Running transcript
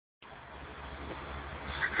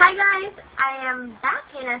Hi guys, I am back,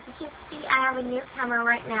 and as you can see, I have a new camera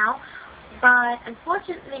right now. But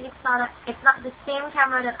unfortunately, it's not the same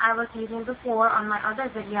camera that I was using before on my other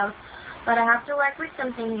videos. But I have to work with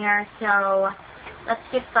something here, so let's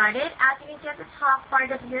get started. As you can see at the top part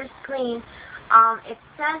of your screen, it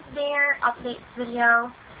says there updates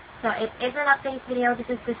video. So it is an update video. This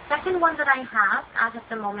is the second one that I have as of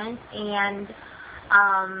the moment, and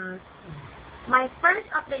my first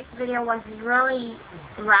update video was really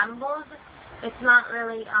rambled. It's not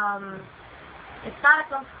really, it's not a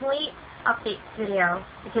complete update video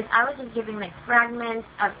because I was just giving like fragments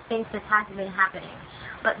of things that has been happening.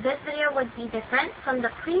 But this video would be different from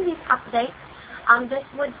the previous update. This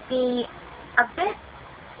would be a bit,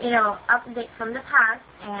 update from the past,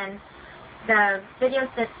 and the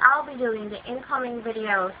videos that I'll be doing, the incoming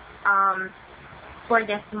videos, for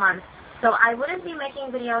this month. So I wouldn't be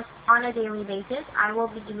making videos on a daily basis. I will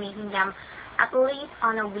be making them at least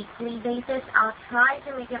on a weekly basis. I'll try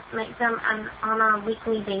to make them on a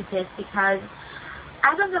weekly basis because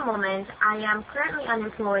as of the moment, I am currently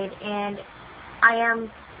unemployed and I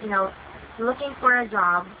am, looking for a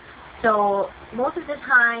job. So most of the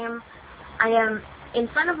time, I am in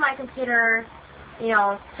front of my computer,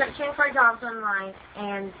 searching for jobs online.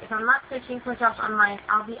 And if I'm not searching for jobs online,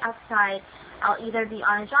 I'll be outside. I'll either be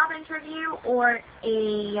on a job interview or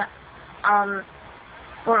on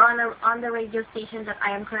the radio station that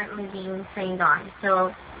I am currently being trained on.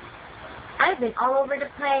 So I've been all over the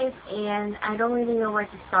place and I don't really know where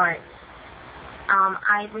to start.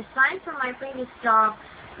 I resigned from my previous job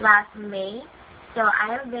last May, so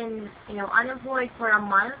I have been, unemployed for a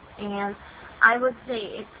month, and I would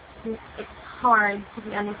say it's hard to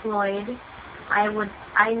be unemployed. I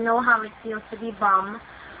know how it feels to be bum.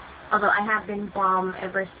 Although I have been bum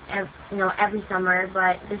every summer,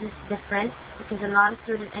 but this is different because I'm not a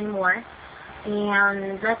student anymore.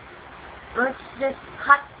 And let's just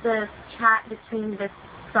cut the chat between this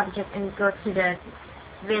subject and go to the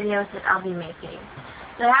videos that I'll be making.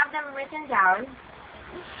 So I have them written down.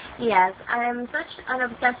 Yes, I am such an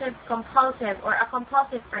obsessive compulsive or a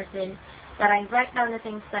compulsive person that I write down the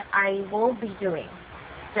things that I will be doing.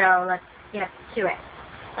 So let's get to it.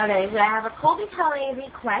 Okay, so I have a Colbie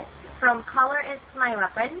request from Color is My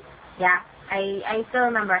Weapon. Yeah, I still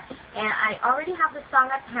remember. And I already have the song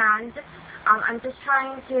at hand. I'm just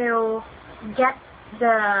trying to get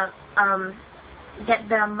the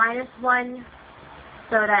 -1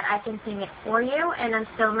 so that I can sing it for you. And I'm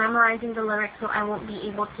still memorizing the lyrics, so I won't be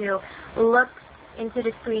able to look into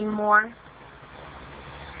the screen more.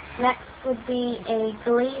 Next would be a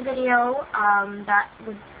Glee video. That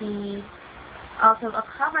would be also a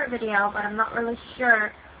cover video, but I'm not really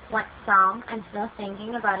sure what song. I'm still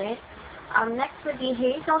thinking about it. Next would be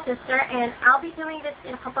Hey Soul Sister, and I'll be doing this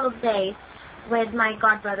in a couple of days with my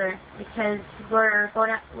godbrother because we're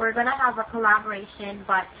gonna have a collaboration.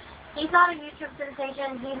 But he's not a YouTube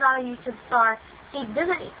sensation. He's not a YouTube star. He does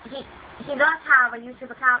have a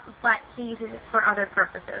YouTube account, but he uses it for other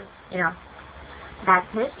purposes. That's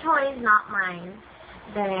his choice, not mine.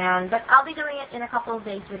 But I'll be doing it in a couple of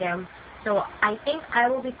days with him. So I think I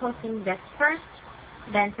will be posting this first.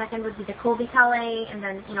 Then second would be the Colbie, and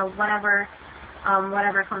then whatever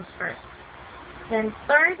comes first. Then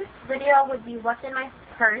third video would be what's in my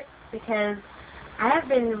purse, because I have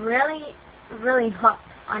been really, really hooked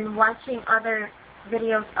on watching other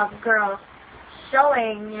videos of girls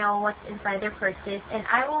showing what's inside their purses, and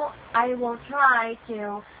I will try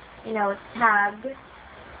to tag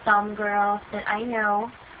some girls that I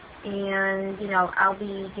know, and I'll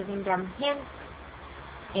be giving them hints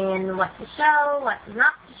and what to show, what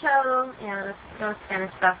not to show, those kind of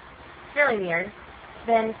stuff. It's really weird.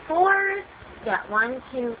 Then fourth,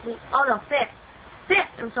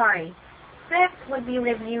 fifth would be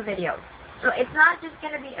review videos. So it's not just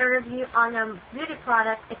going to be a review on a beauty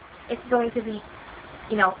product. It's going to be,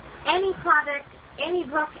 any product, any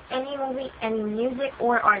book, any movie, any music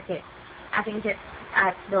or artist. I think it's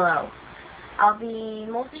below. I'll be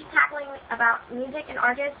mostly tackling about music and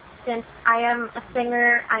artists. Since I am a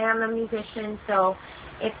singer, I am a musician, so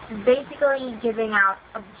it's basically giving out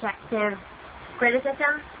objective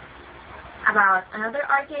criticism about another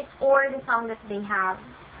artist or the song that they have.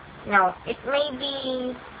 It may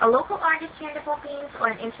be a local artist here in the Philippines or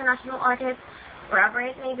an international artist, wherever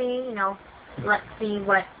it may be. Let's see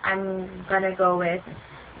what I'm gonna go with.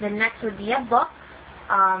 The next would be a book,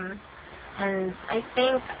 and I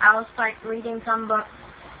think I'll start reading some books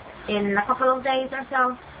in a couple of days or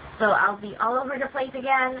so. So I'll be all over the place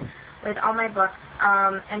again with all my books.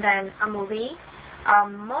 And then a movie.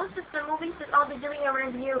 Most of the movies that I'll be doing a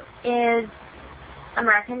review is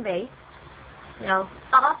American-based. you know,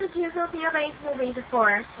 I'll also do Filipino-based movies, of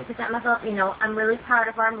course, because I'm a Filipino. I'm really proud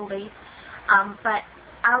of our movies. But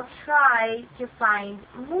I'll try to find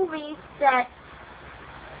movies that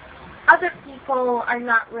other people are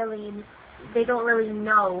not really, they don't really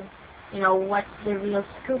know, you know, what's the real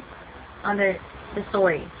scoop under the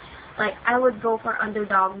story. Like, I would go for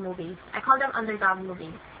underdog movies. I call them underdog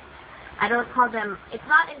movies. I don't call them, it's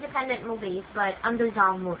not independent movies, but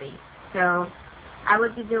underdog movies. So, I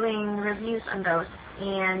would be doing reviews on those.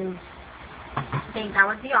 And I think that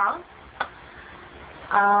would be all.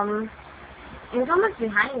 It's almost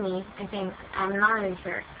behind me, I think. I'm not really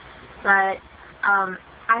sure. But,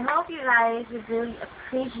 I hope you guys would really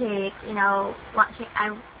appreciate, you know, watching.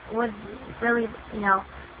 I would really, you know,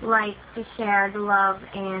 like to share the love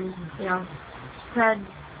and, you know, spread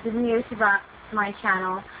the news about my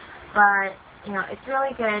channel. But, you know, it's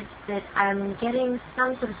really good that I'm getting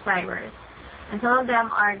some subscribers. And some of them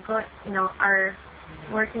are good, you know, are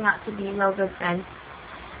working out to be real good friends.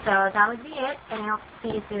 So that would be it, and I hope to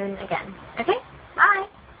see you soon again. Okay?